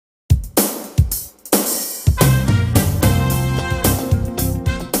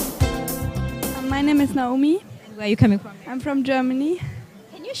name is Naomi. And where are you coming from? I'm from Germany.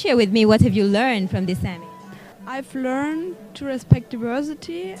 Can you share with me what have you learned from this summit? I've learned to respect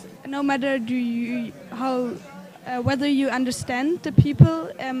diversity, no matter whether you understand the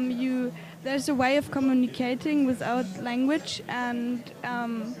people. There's a way of communicating without language, and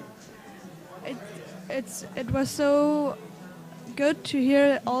it was so good to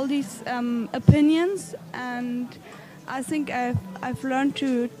hear all these opinions, and I think I've learned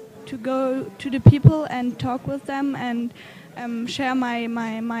to go to the people and talk with them and share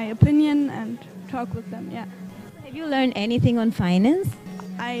my opinion and talk with them. Yeah. Have you learned anything on finance?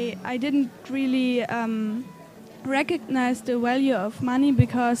 I didn't really recognize the value of money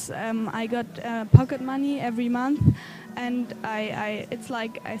because I got pocket money every month, and it's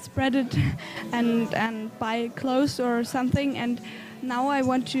like I spread it and buy clothes or something, and now I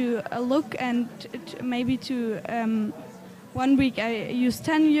want to look and maybe to 1 week I use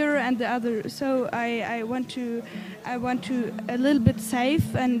 10 euro and the other, so I want to a little bit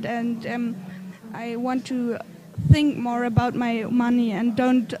save, and I want to think more about my money and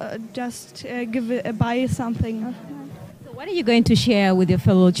don't just buy something. So what are you going to share with your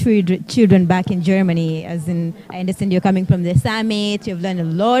fellow children back in Germany? As in, I understand you're coming from the summit, you've learned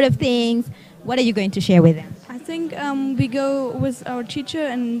a lot of things. What are you going to share with them? I think we go with our teacher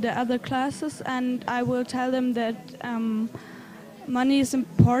and the other classes, and I will tell them that money is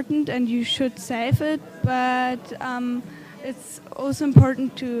important and you should save it, but it's also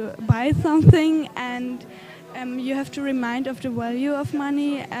important to buy something, and you have to remind of the value of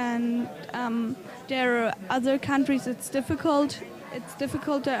money, and there are other countries it's difficult,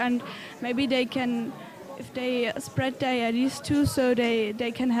 and maybe they can, if they spread their ideas too, so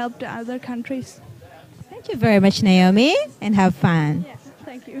they can help the other countries. Thank you very much, Naomi, and have fun. Yeah,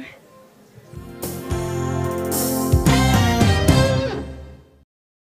 thank you.